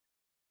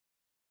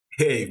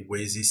Hey,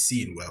 where's the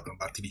scene? Welcome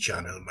back to the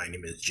channel. My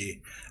name is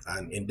Jay,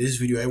 and in this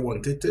video I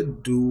wanted to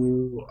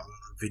do a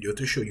video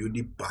to show you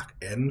the back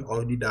end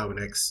of the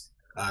Darwinex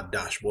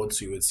dashboard,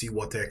 so you will see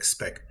what to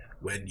expect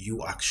when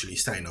you actually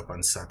sign up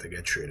and start to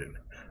get trading.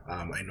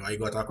 I know I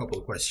got a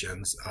couple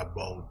questions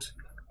about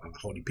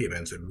how the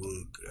payments would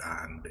work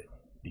and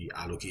the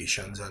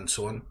allocations and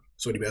so on.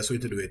 So the best way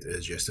to do it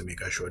is just to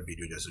make a short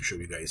video just to show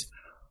you guys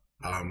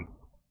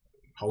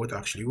how it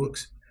actually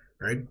works,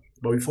 right?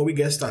 But before we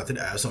get started,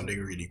 I have something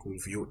really cool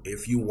for you.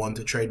 If you want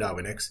to try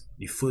Darwinex,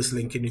 the first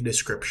link in the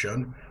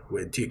description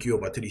will take you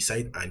over to the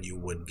site, and you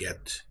would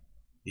get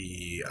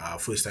the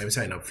first time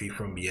sign up fee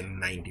from being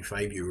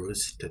 95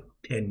 euros to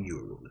 10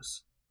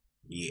 euros.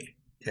 Yeah,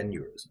 10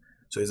 euros.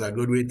 So it's a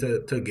good way to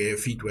get your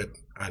feet wet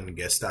and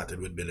get started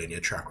with building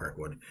your track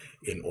record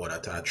in order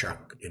to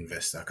attract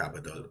investor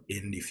capital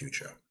in the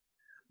future.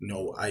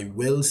 Now, I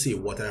will say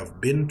what I've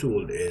been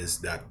told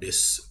is that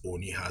this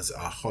only has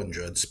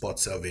 100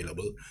 spots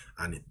available,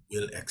 and it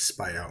will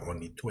expire on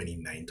the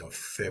 29th of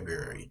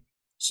February.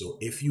 So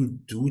if you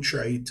do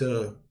try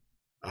to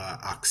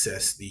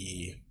access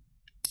the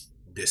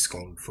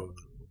discount for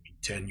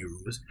 10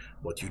 euros,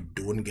 but you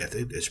don't get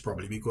it, it's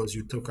probably because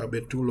you took a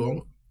bit too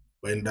long.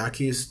 But in that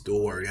case,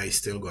 don't worry, I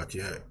still got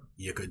you.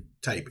 You could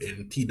type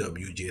in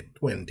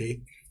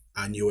TWJ20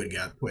 and you would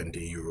get 20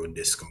 euro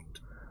discount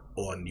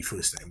on the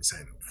first time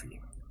sign up fee.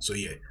 So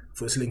yeah,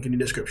 first link in the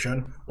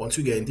description. Once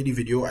we get into the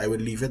video, I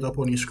will leave it up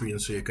on your screen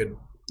so you could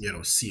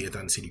see it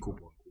and see the coupon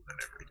code and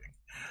everything.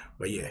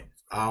 But yeah,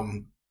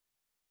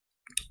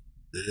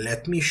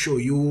 let me show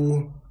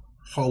you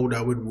how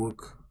that would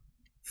work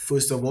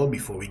first of all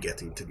before we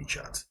get into the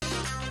chart.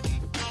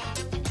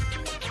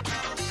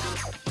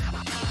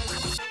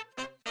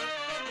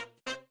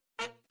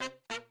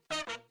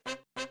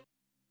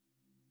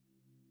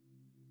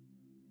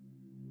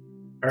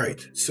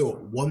 Alright,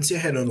 so once you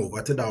head on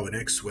over to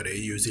Darwinex, whether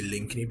you use the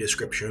link in the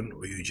description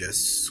or you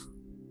just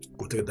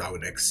go to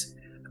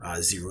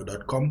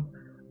Darwinex0.com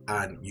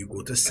and you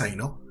go to sign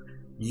up,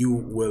 you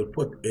will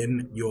put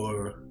in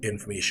your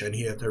information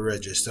here to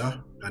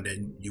register, and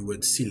then you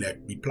would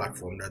select the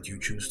platform that you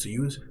choose to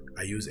use.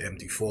 I use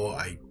MT4,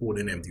 I code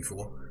in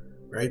MT4,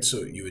 right?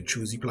 So you would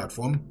choose the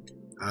platform.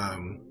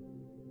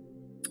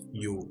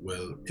 You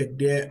will tick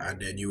there, and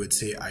then you would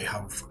say I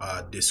have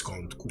a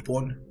discount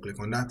coupon. Click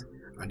on that,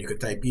 and you can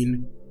type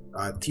in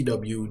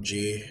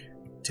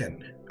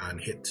TWJ10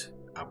 and hit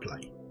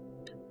apply.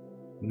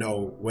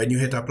 Now when you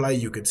hit apply,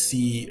 you could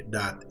see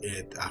that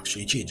it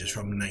actually changes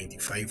from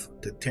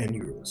 95 to 10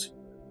 euros.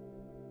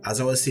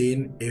 As I was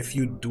saying, if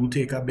you do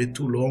take a bit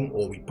too long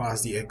or we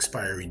pass the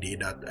expiry date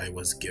that I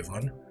was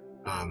given,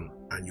 and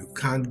you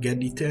can't get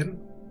the 10,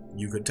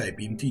 you could type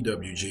in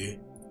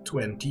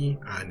TWJ20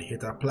 and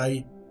hit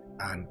apply,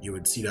 and you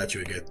would see that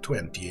you will get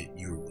 28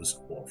 euros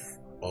off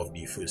of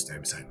the first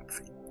time sign up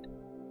fee.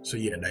 So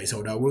yeah, that is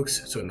how that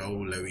works. So now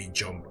let me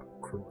jump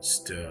across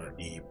to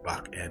the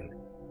back end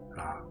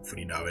for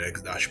the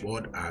Darwinex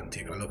dashboard and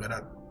take a look at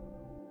that.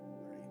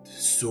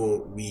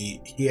 So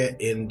we here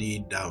in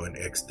the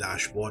Darwinex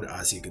dashboard,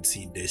 as you can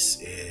see, this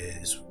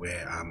is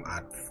where I'm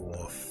at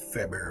for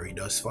February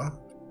thus far.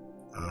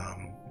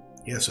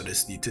 Yeah, so this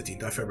is the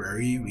 13th of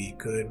February. We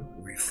could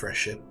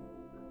refresh it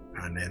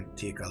and then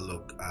take a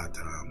look at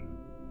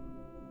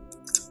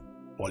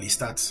all the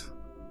stats.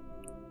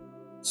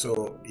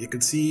 So you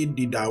can see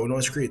the Darwin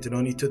was created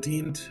on the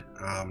 13th.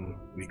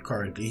 We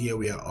currently here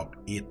we are up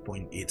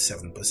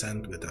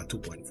 8.87% with a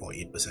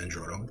 2.48%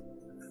 drawdown.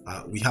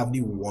 We have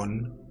the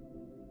one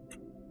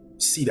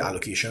seed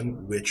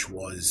allocation, which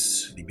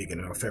was the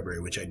beginning of February,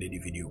 which I did a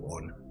video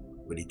on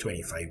with the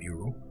 25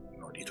 euro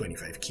or the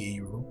 25k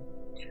euro,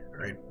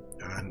 right?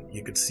 And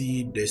you can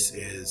see this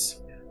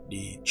is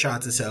the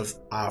chart itself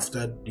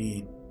after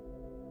the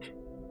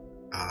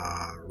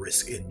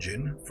risk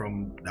engine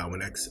from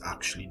Darwinex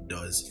actually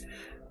does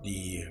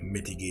the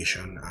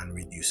mitigation and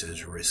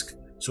reduces risk.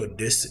 So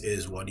this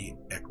is what the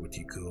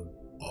equity curve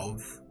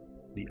of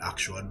the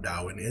actual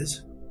Darwin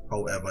is.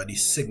 However, the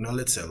signal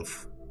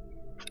itself,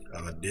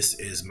 this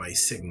is my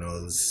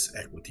signals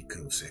equity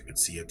curve, so you can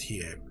see it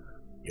here,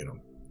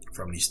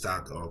 from the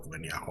start of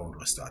when the account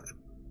was started.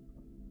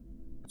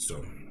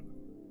 So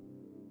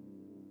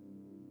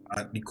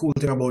the cool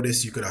thing about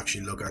this, you could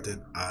actually look at it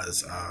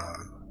as a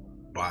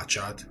bar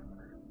chart,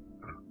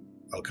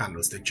 a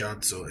candlestick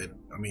chart. So the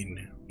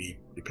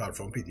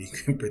platform pretty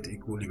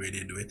cool the way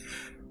they do it,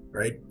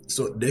 right?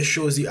 So this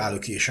shows the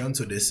allocation.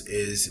 So this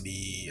is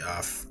the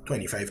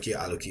 25k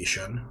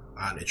allocation,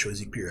 and it shows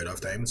the period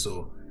of time.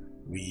 So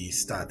we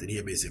started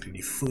here basically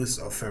the 1st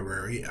of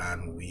February,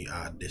 and we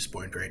are at this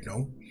point right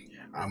now.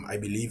 I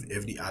believe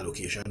if the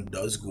allocation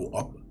does go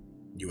up,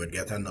 you would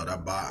get another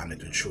bar and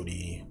it would show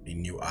the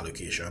new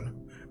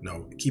allocation.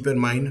 Now keep in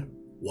mind,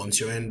 once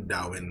you're in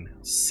Darwin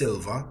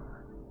Silver,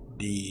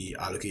 the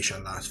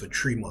allocation lasts for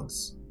 3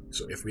 months.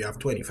 So if we have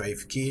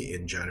 25k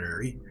in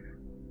January,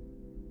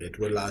 it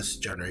will last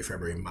January,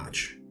 February,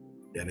 March,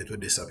 then it will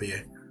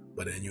disappear.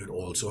 But then you would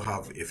also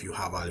have, if you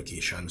have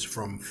allocations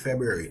from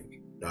February,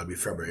 that'll be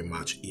February,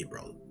 March,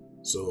 April.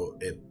 So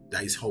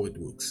that is how it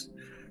works,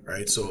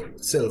 right? So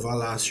silver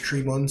lasts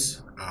 3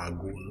 months,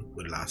 gold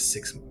would last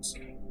 6 months,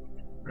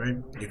 right?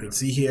 You can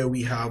see here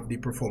we have the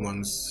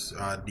performance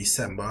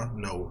December.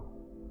 Now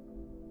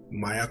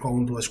my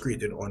account was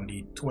created on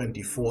the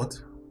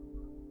 24th.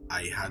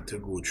 I had to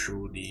go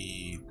through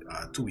the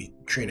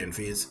 2-week training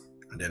phase,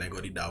 and then I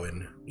got it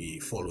down the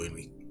following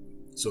week.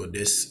 So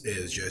this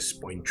is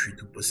just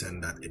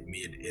 0.32% that it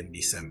made in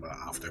December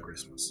after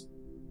Christmas.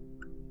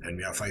 And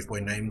we have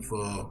 5.9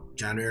 for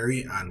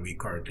January, and we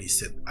currently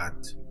sit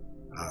at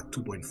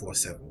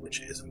 2.47,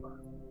 which isn't bad,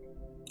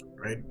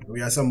 right? We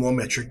have some more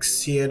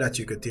metrics here that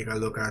you could take a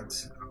look at.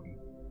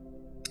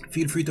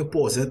 Feel free to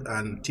pause it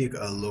and take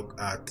a look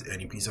at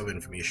any piece of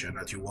information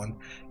that you want.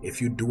 If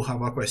you do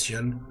have a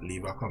question,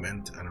 leave a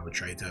comment and I will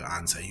try to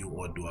answer you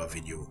or do a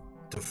video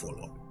to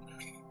follow,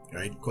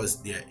 right?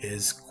 Because there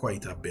is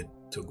quite a bit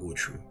to go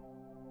through,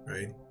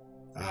 right?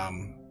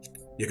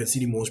 You can see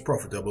the most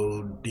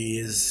profitable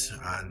days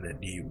and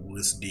the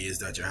worst days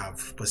that you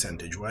have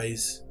percentage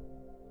wise,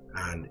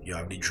 and you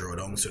have the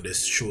drawdown. So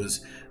this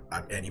shows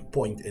at any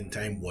point in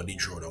time what the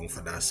drawdown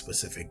for that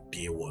specific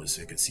day was.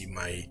 So you can see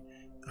my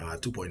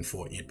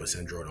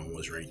 2.48% drawdown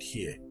was right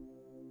here,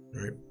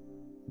 right?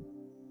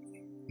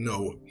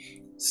 Now,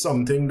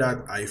 something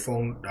that I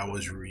found that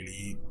was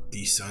really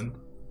decent,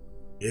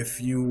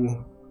 if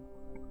you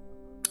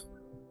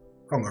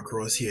come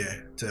across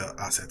here to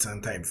assets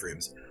and time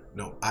frames.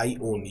 Now, I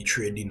only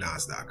trade the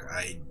NASDAQ.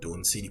 I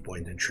don't see the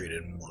point in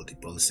trading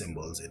multiple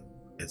symbols.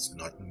 It's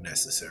not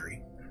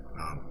necessary.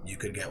 You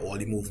could get all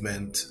the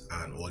movement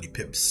and all the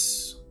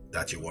pips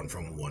that you want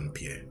from one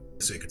pair.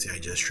 So you can see I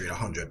just trade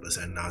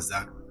 100%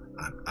 NASDAQ,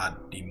 and at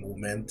the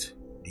moment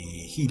the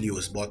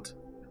Helios bot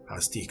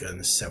has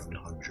taken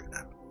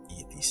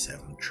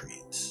 787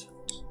 trades.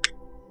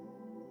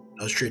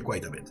 Does trade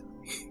quite a bit.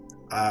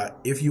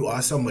 If you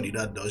are somebody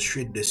that does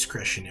trade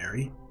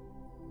discretionary,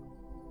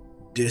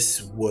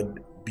 this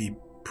would be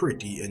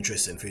pretty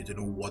interesting for you to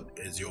know what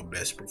is your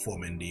best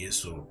performing days.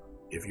 So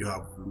if you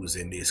have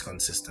losing days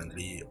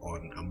consistently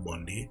on a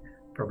Monday,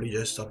 probably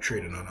just stop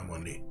trading on a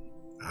Monday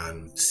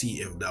and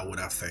see if that would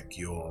affect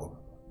your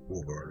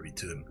overall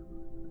return.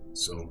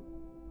 So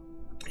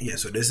yeah,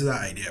 so this is the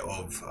idea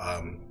of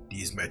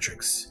these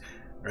metrics,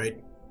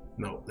 right?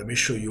 Now let me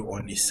show you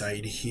on the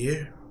side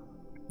here.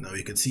 Now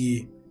you can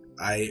see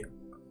I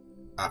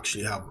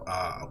actually have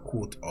a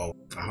quote of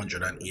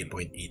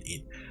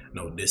 108.88.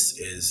 Now this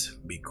is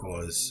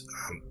because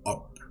I'm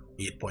up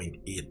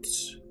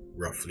 8.8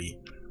 roughly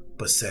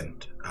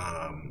percent.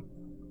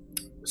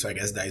 So I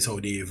guess that is how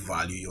they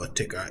value your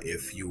ticker.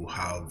 If you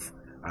have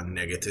a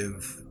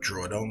negative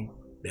drawdown,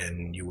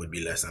 then you would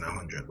be less than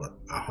 100, but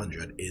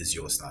 100 is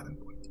your starting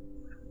point,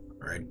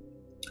 right?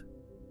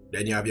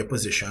 Then you have your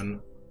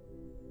position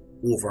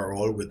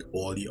overall with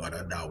all the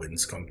other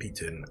Darwins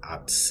competing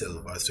at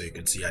silver. So you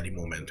can see at the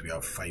moment we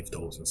have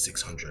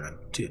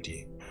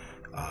 5,630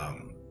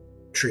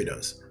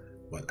 traders,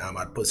 but I'm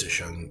at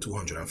position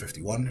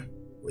 251,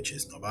 which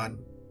is not bad.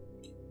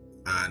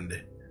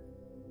 And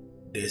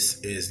this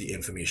is the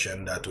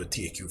information that will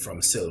take you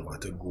from silver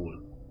to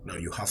gold. Now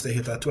you have to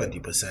hit a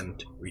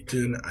 20%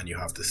 return, and you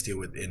have to stay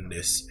within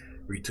this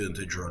return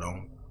to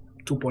drawdown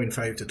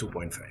 2.5 to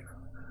 2.5.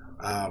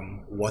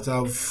 What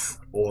I've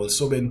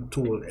also been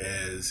told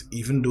is,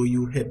 even though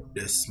you hit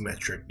this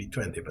metric, the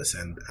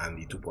 20% and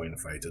the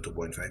 2.5 to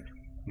 2.5,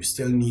 you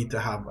still need to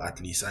have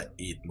at least an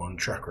 8-month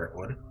track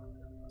record.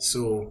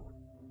 So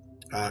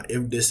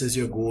if this is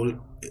your goal,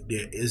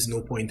 there is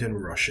no point in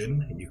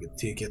rushing. You could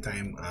take your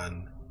time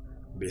and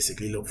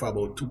basically look for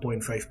about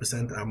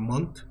 2.5% a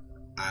month,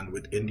 and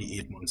within the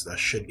 8 months that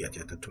should get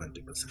you to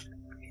 20%.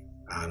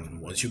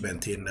 And once you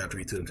maintain that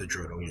return to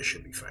drawdown, you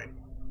should be fine.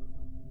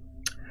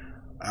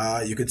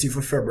 You can see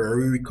for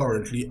February we're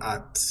currently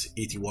at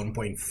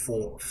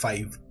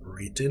 81.45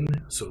 rating,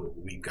 so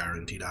we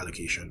guaranteed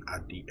allocation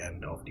at the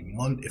end of the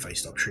month if I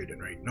stop trading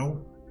right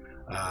now.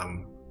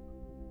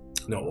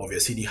 Now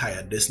obviously the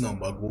higher this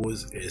number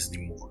goes is the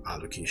more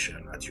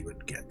allocation that you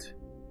would get.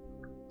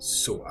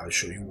 So I'll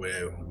show you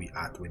where we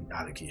at with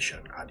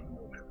allocation at the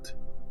moment.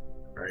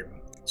 Right,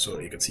 so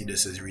you can see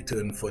this is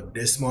return for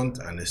this month,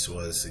 and this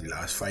was the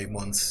last 5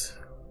 months,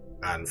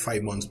 and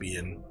 5 months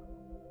being,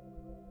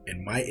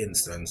 in my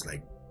instance,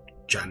 like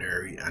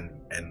January and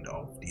end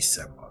of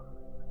December,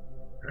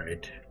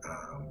 right?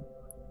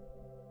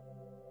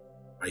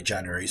 My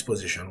January's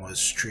position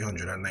was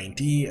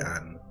 390,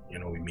 and you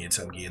know, we made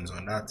some gains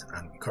on that,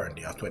 and we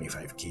currently have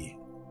 25k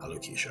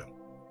allocation.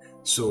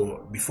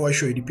 So before I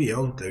show you the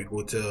payout, let me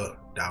go to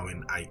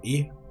Darwin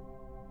IA,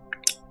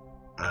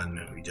 and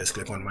we just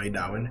click on my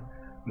Darwin.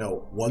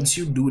 Now once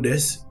you do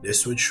this,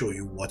 this would show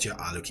you what your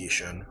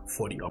allocation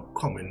for the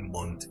upcoming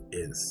month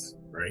is,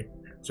 right?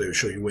 So it will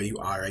show you where you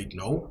are right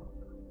now,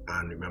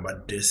 and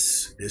remember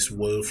this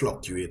will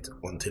fluctuate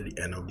until the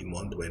end of the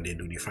month when they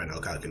do the final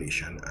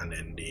calculation, and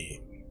then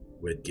they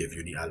would give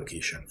you the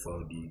allocation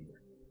for the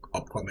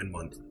upcoming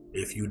month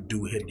if you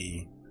do hit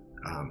the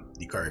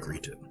correct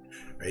return,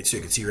 right? So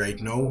you can see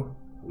right now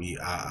we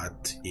are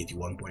at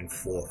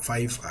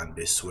 81.45, and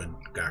this would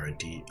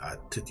guarantee a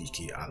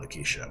 30k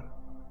allocation,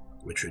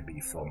 which would be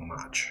for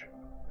March.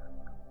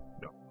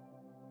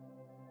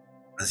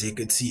 As you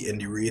can see in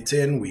the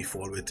rating, we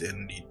fall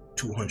within the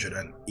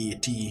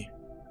 280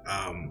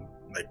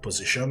 like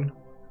position,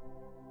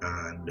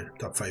 and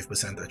top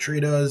 5% are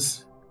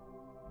traders.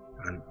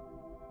 And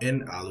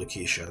in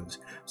allocations,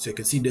 so you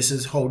can see this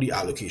is how the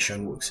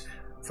allocation works.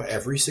 For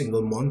every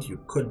single month you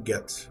could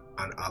get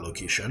an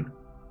allocation.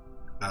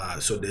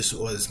 So this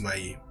was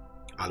my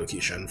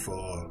allocation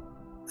for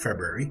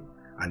February,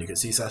 and you can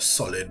see it's a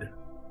solid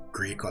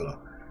gray color,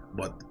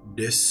 but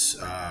this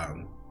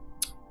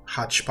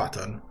hatch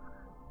pattern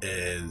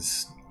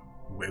is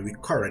where we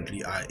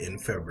currently are in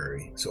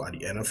February. So at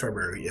the end of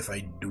February, if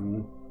I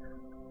do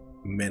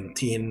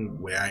maintain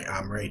where I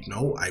am right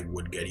now, I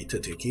would get it to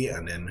 30k,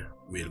 and then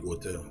we'll go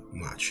to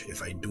March.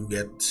 If I do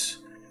get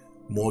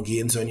more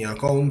gains on your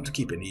account,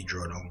 keeping the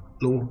drawdown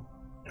low,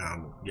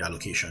 the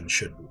allocation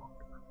should work,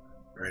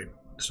 right?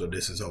 So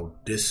this is how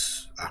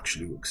this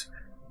actually works.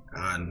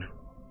 And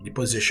the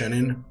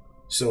positioning,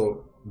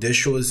 so this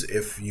shows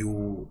if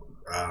you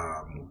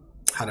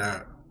had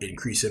a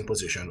increase in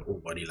position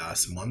over the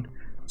last month.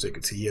 So you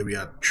can see here we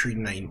are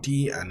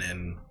 390, and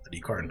then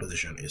the current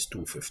position is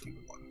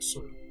 251.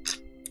 So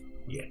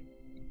yeah.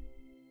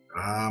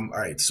 All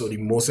right, so the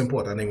most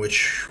important thing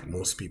which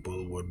most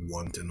people would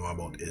want to know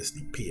about is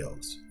the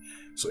payouts.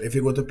 So if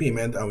you go to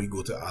payment and we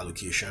go to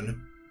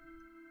allocation,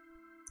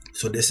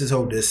 so this is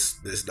how this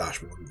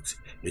dashboard looks.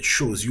 It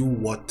shows you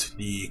what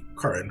the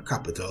current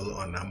capital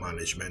under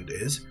management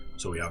is.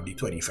 So we have the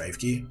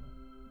 25k.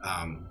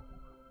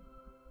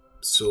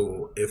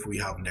 So if we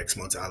have next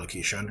month's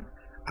allocation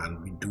and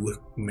we do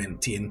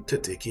maintain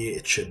 30k,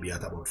 it should be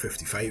at about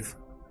 55.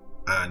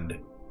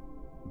 And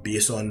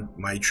based on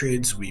my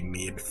trades, we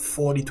made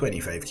for the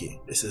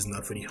 25k. This is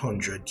not for the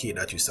 100k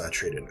that you start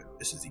trading with.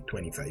 This is the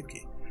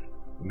 25k.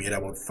 We made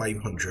about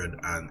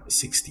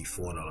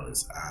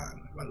 $564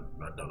 and, well,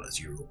 not dollars,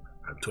 euro,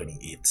 and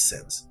 28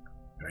 cents,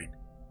 right?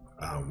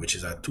 Which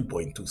is a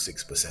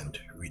 2.26%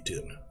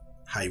 return,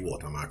 high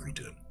watermark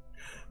return.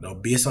 Now,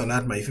 based on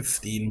that, my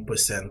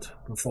 15%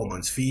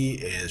 performance fee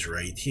is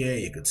right here.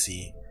 You could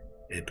see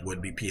it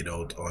would be paid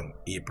out on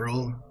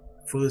April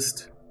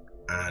 1st,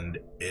 and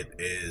it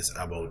is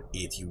about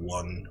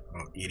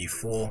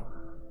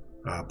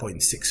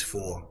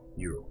 84.64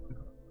 euro.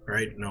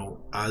 Right now,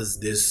 as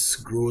this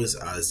grows,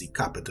 as the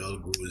capital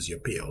grows, your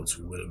payouts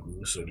will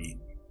grow. So the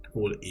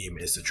whole aim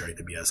is to try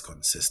to be as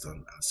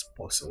consistent as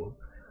possible,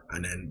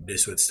 and then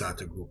this would start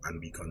to grow and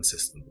be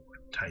consistent over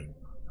time.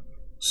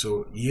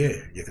 So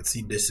yeah, you can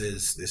see this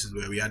is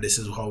where we are. This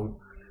is how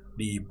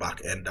the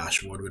back end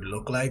dashboard would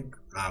look like.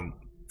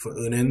 For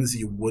earnings,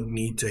 you would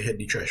need to hit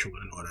the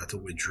threshold in order to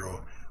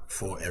withdraw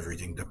for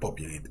everything to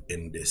populate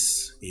in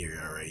this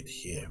area right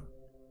here,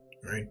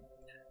 right?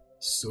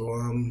 So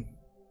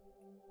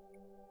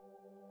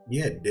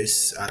yeah,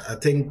 this I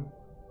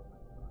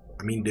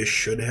mean this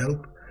should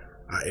help.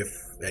 If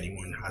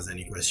anyone has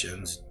any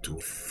questions,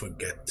 don't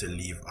forget to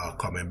leave a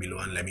comment below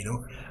and let me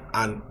know,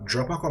 and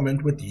drop a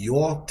comment with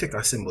your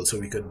ticker symbol so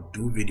we could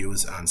do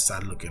videos and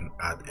start looking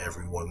at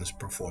everyone's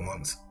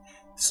performance.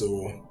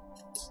 So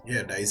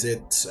yeah, that is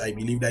it. I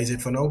believe that is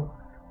it for now.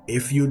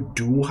 If you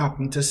do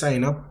happen to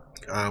sign up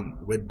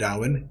with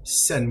Darwin,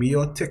 send me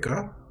your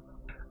ticker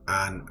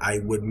and I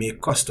would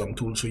make custom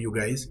tools for you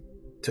guys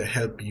to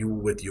help you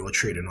with your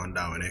trading on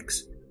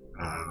Darwinex.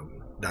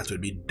 That will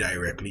be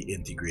directly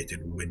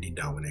integrated with the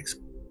Darwinex,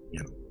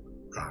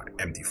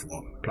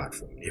 MT4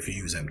 platform, if you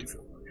use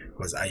MT4,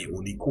 because I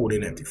only code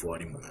in MT4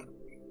 at the moment,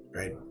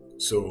 right?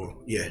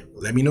 So yeah,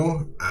 let me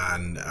know,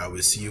 and I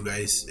will see you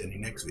guys in the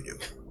next video.